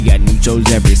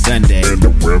shows every Sunday.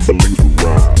 Random Ramblings with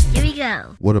Rob. Here we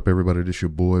go. What up, everybody? This your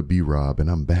boy, B-Rob, and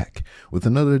I'm back with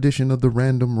another edition of the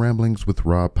Random Ramblings with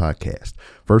Rob podcast.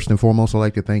 First and foremost, I'd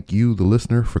like to thank you, the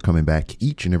listener, for coming back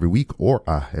each and every week, or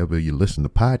however you listen to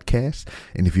podcasts.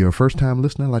 And if you're a first-time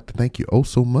listener, I'd like to thank you oh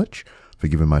so much for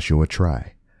giving my show a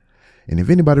try. And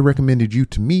if anybody recommended you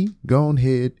to me, go on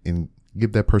ahead and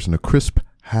give that person a crisp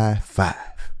high five.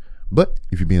 But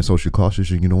if you're being socially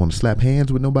cautious and you don't want to slap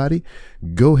hands with nobody,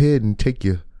 go ahead and take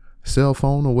your cell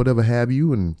phone or whatever have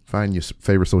you and find your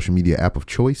favorite social media app of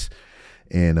choice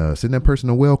and send that person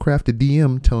a well-crafted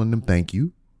DM telling them thank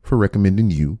you for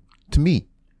recommending you to me.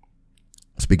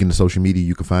 Speaking of social media,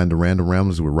 you can find the Random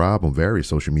Ramblings with Rob on various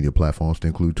social media platforms to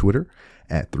include Twitter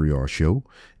at 3R Show,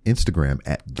 Instagram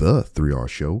at The 3R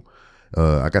Show.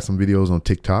 I got some videos on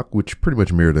TikTok, which pretty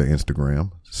much mirror the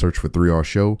Instagram. Search for 3R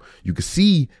Show. You can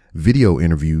see video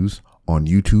interviews on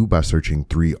YouTube by searching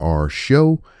 3R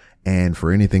Show. And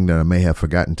for anything that I may have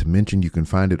forgotten to mention, you can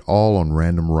find it all on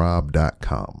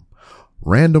randomrob.com.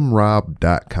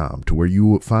 Randomrob.com, to where you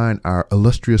will find our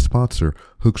illustrious sponsor,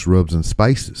 Hooks, Rubs, and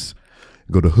Spices.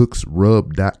 Go to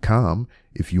hooksrub.com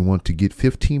if you want to get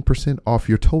 15% off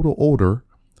your total order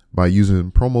by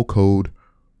using promo code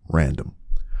RANDOM.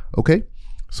 Okay,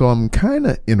 so I'm kind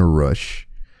of in a rush.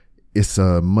 It's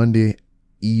a Monday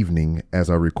evening as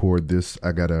I record this.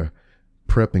 I got to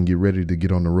prep and get ready to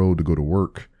get on the road to go to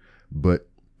work. But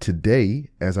today,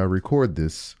 as I record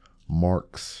this,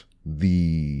 marks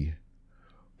the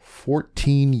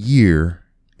 14-year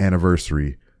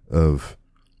anniversary of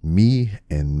me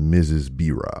and Mrs.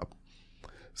 B-Rob.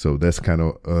 So that's kind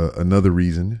of another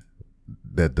reason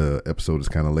that the episode is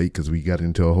kind of late, because we got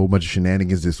into a whole bunch of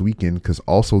shenanigans this weekend, because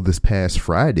also this past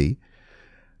Friday,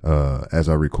 as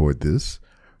I record this,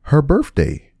 her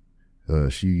birthday.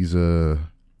 She's a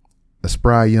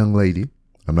spry young lady.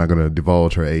 I'm not going to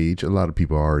divulge her age. A lot of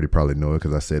people already probably know it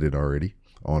because I said it already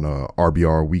on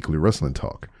RBR Weekly Wrestling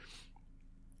Talk.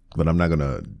 But I'm not going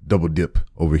to double dip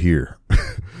over here.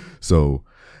 So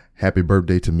happy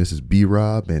birthday to Mrs.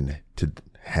 B-Rob and to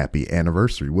happy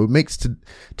anniversary. What makes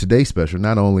today special,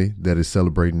 not only that it's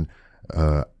celebrating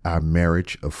our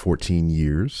marriage of 14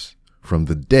 years from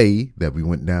the day that we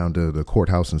went down to the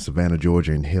courthouse in Savannah,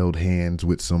 Georgia and held hands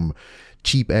with some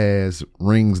cheap ass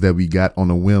rings that we got on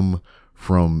a whim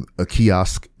from a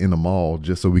kiosk in a mall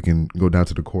just so we can go down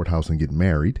to the courthouse and get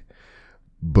married.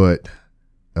 But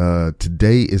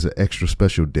today is an extra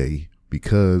special day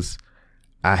because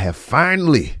I have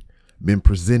finally been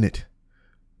presented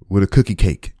with a cookie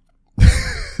cake.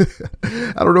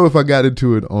 I don't know if I got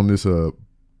into it on this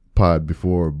pod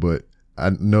before, but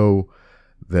I know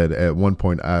that at one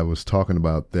point I was talking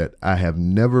about that I have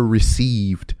never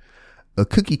received a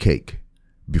cookie cake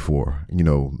before. You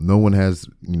know, no one has,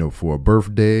 for a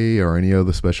birthday or any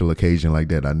other special occasion like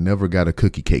that. I never got a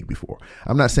cookie cake before.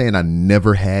 I'm not saying I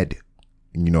never had,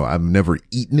 I've never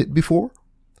eaten it before.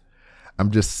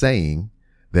 I'm just saying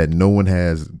that no one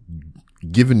has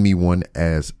given me one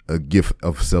as a gift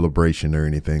of celebration or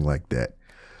anything like that.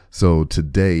 So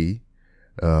today,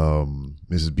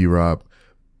 Mrs. B-Rob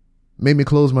made me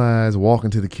close my eyes, walk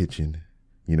into the kitchen.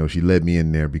 She led me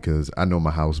in there because I know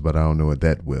my house, but I don't know it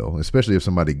that well, especially if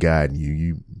somebody guiding you,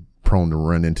 you prone to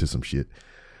run into some shit.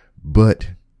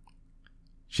 But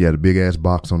she had a big ass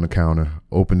box on the counter,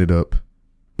 opened it up,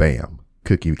 bam,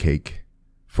 cookie cake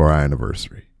for our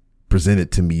anniversary,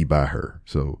 presented to me by her.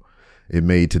 So it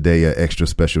made today an extra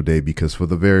special day because for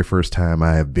the very first time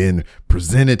I have been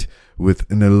presented with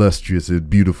an illustrious,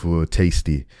 beautiful,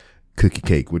 tasty cookie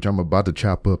cake, which I'm about to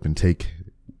chop up and take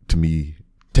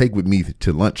with me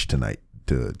to lunch tonight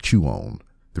to chew on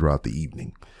throughout the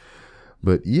evening.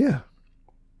 But yeah,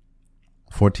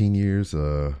 14 years,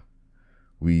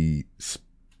 we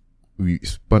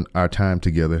spent our time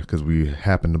together because we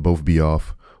happened to both be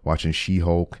off watching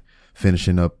She-Hulk,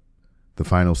 finishing up the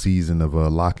final season of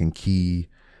Lock and Key,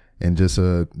 and just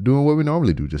doing what we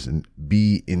normally do, just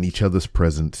be in each other's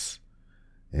presence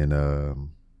and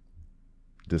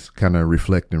just kind of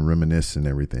reflect and reminisce and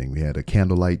everything. We had a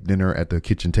candlelight dinner at the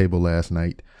kitchen table last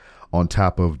night on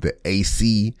top of the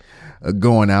AC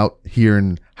going out here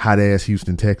in hot ass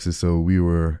Houston, Texas. So we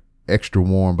were extra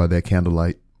warm by that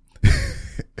candlelight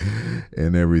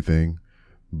and everything.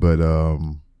 But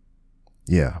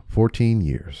yeah, 14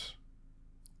 years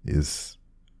is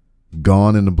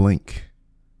gone in a blink,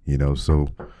 so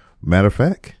matter of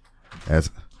fact,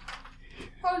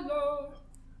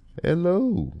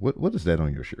 Hello. What is that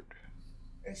on your shirt?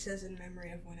 It says in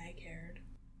memory of when I cared.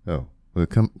 Oh, well,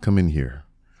 come in here.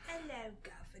 Hello,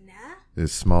 Governor.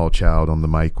 This small child on the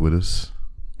mic with us.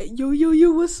 Yo,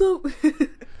 what's up?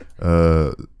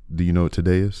 Do you know what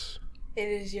today is? It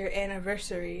is your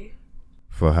anniversary.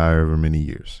 For however many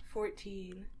years.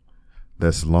 14.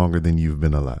 That's longer than you've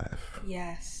been alive.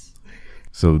 Yes.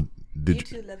 So You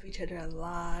two love each other a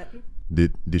lot.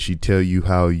 did she tell you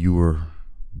how you were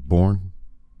born?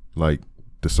 Like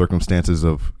the circumstances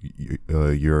of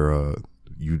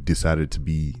you decided to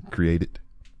be created?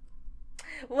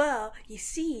 Well, you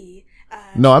see...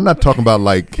 No, I'm not talking about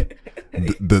like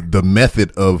the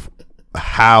method of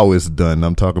how it's done.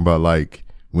 I'm talking about like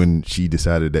when she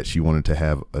decided that she wanted to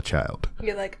have a child.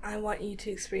 You're like, I want you to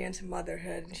experience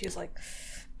motherhood. And she's like,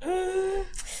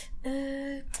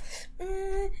 and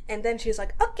then she's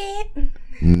like, okay.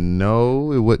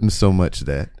 No, it wasn't so much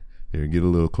that. Here, get a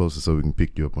little closer so we can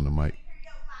pick you up on the mic.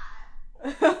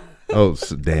 Oh,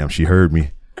 damn, she heard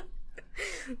me.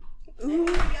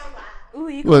 Ooh,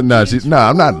 Well,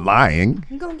 I'm not lying.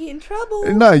 You're gonna get in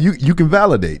trouble. No, you can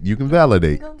validate. You can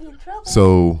validate. You're gonna get in trouble.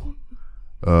 So,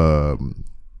 a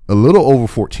little over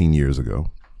 14 years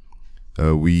ago,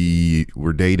 we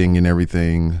were dating and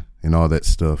everything and all that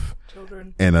stuff.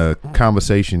 Children. And a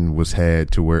conversation was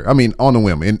had to where, I mean, on a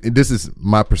whim, and this is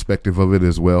my perspective of it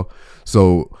as well.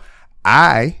 So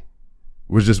I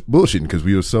was just bullshitting because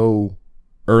we were so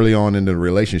early on in the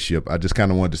relationship. I just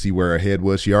kind of wanted to see where her head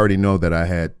was. She already know that I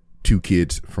had 2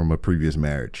 kids from a previous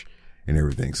marriage and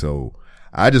everything. So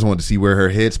I just wanted to see where her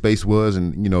headspace was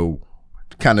and,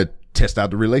 kind of test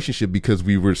out the relationship because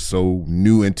we were so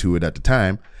new into it at the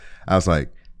time. I was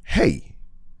like, hey,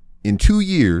 in 2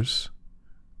 years,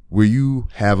 will you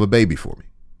have a baby for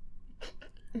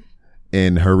me?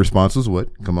 And her response was what?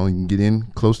 Come on, you can get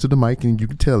in close to the mic and you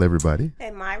can tell everybody.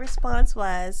 And my response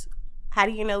was, how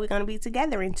do you know we're going to be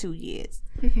together in 2 years?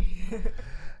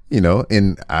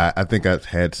 And I think I've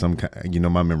had some kind,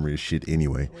 my memory is shit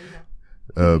anyway.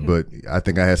 But I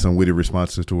think I had some witty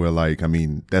responses to where like, I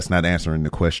mean, that's not answering the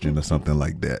question or something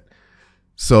like that.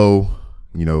 So,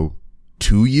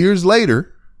 2 years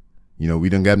later, we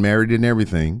done got married and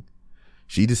everything.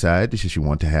 She decided that she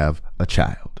wanted to have a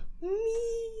child.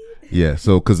 Yeah.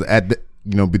 So, cause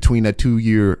between that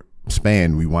 2-year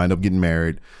span, we wind up getting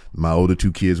married. My older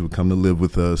 2 kids would come to live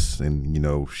with us and,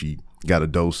 she got a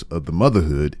dose of the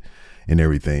motherhood and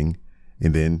everything.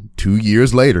 And then 2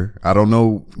 years later, I don't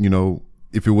know,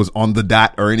 if it was on the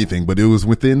dot or anything, but it was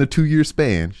within the 2-year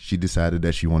span. She decided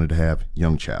that she wanted to have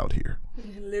young child here.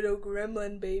 Little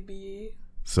gremlin baby.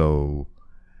 So,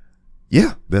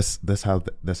 yeah, that's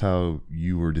how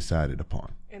you were decided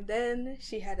upon. And then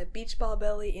she had a beach ball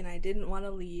belly, and I didn't want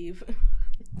to leave.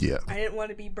 Yeah. I didn't want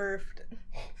to be birthed.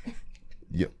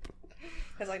 Yep.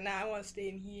 I was like, nah, I want to stay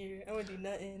in here. I want to do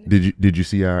nothing. Did you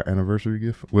see our anniversary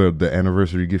gift? Well, the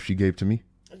anniversary gift she gave to me.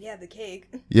 Yeah, the cake.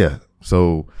 Yeah.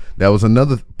 So that was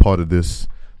another part of this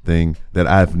thing that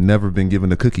I've never been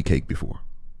given a cookie cake before.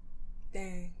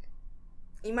 Dang.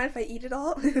 You mind if I eat it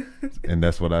all? And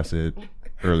that's what I said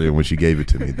earlier when she gave it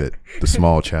to me, that the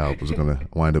small child was going to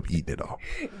wind up eating it all.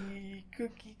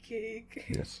 Cookie cake.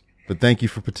 Yes. But thank you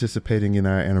for participating in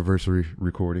our anniversary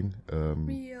recording.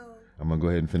 Real. I'm going to go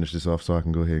ahead and finish this off so I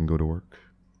can go ahead and go to work.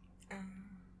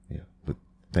 Yeah. But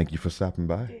thank you for stopping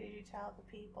by. Did you tell the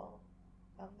people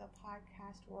of the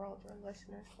podcast world, your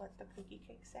listeners, what the cookie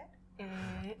cake said?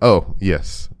 Oh,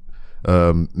 yes.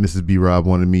 Mrs. B. Rob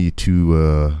wanted me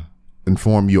to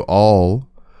inform you all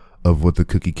of what the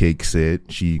cookie cake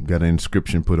said. She got an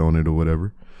inscription put on it or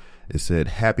whatever. It said,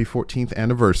 happy 14th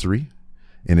anniversary.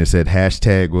 And it said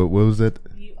hashtag, what was that?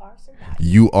 You are surviving.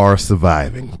 You are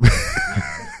surviving.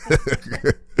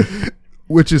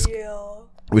 Which is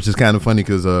kind of funny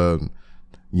because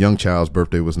young child's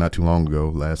birthday was not too long ago,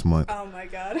 last month. Oh my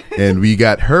God. And we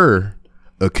got her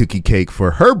a cookie cake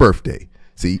for her birthday.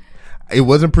 See, it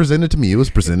wasn't presented to me. It was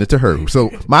presented to her.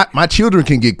 So my children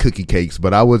can get cookie cakes,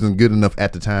 but I wasn't good enough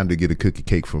at the time to get a cookie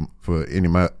cake for any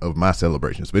of my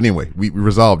celebrations. But anyway, we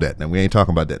resolved that. Now we ain't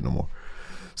talking about that no more.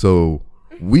 So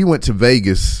we went to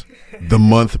Vegas the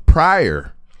month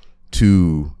prior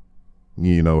to,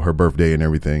 her birthday and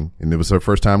everything. And it was her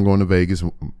first time going to Vegas.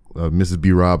 Mrs.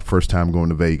 B. Rob, first time going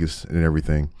to Vegas and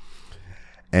everything.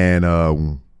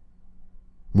 And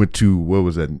went to, what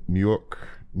was that, New York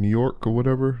or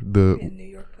whatever? The New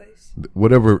York place.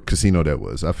 Whatever casino that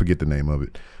was. I forget the name of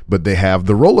it. But they have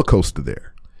the roller coaster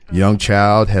there. Young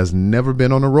child has never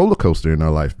been on a roller coaster in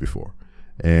her life before.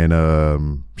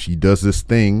 And she does this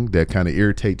thing that kind of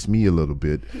irritates me a little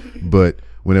bit. But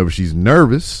whenever she's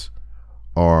nervous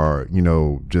or,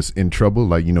 just in trouble,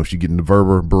 like, she getting the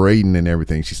verbal berating and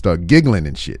everything, she start giggling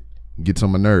and shit. Gets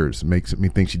on my nerves. Makes me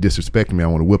think she disrespecting me. I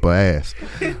want to whip her ass.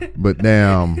 But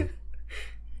now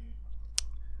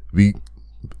we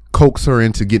coax her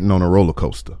into getting on a roller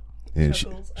coaster. And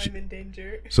Chuckles, I'm in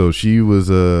danger. so she was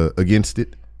against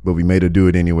it, but we made her do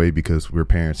it anyway because we're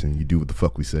parents and you do what the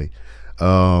fuck we say.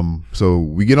 So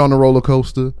we get on the roller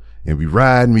coaster and we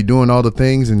ride and we doing all the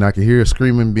things, and I can hear her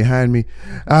screaming behind me,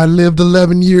 I lived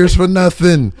 11 years for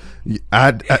nothing. I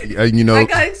I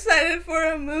got excited for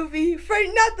a movie for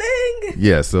nothing.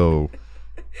 Yeah, so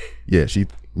yeah, she,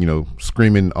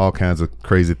 screaming all kinds of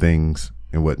crazy things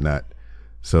and whatnot.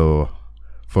 So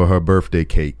for her birthday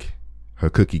cake,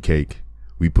 her cookie cake,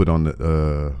 we put on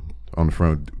the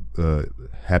front,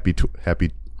 happy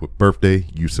birthday,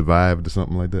 you survived, or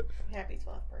something like that. Happy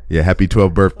 12th birthday. Yeah, happy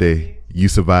 12th birthday, you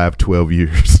survived 12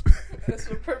 years. That's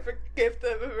the perfect gift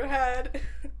I've ever had.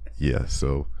 Yeah,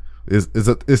 so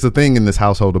it's a thing in this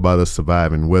household about us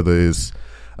surviving, whether it's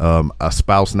a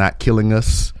spouse not killing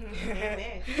us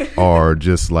or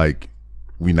just like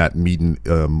we not meeting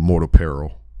mortal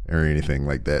peril or anything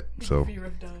like that. So, Fear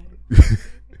of dying.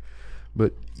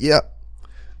 but yeah,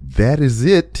 that is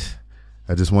it.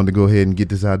 I just wanted to go ahead and get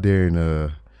this out there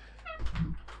and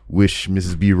wish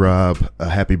Mrs. B. Rob a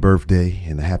happy birthday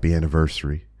and a happy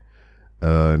anniversary,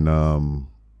 and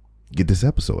get this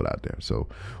episode out there. So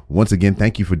once again,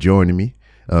 thank you for joining me.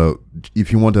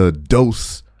 If you want a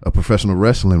dose of professional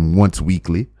wrestling once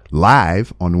weekly,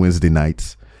 live on Wednesday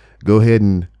nights, go ahead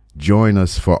and join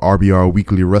us for RBR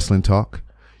Weekly Wrestling Talk.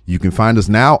 You can find us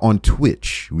now on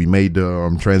Twitch. We made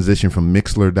the transition from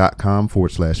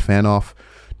mixler.com/fanoff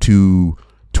to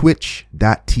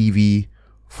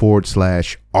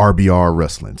twitch.tv/RBR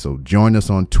Wrestling. So join us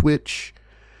on Twitch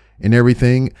and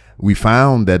everything. We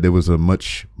found that there was a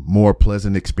much more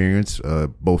pleasant experience,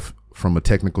 both from a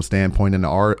technical standpoint and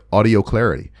the audio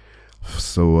clarity.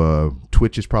 So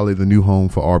Twitch is probably the new home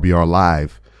for RBR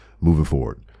Live moving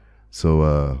forward.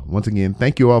 So once again,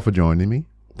 thank you all for joining me.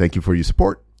 Thank you for your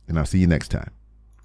support, and I'll see you next time.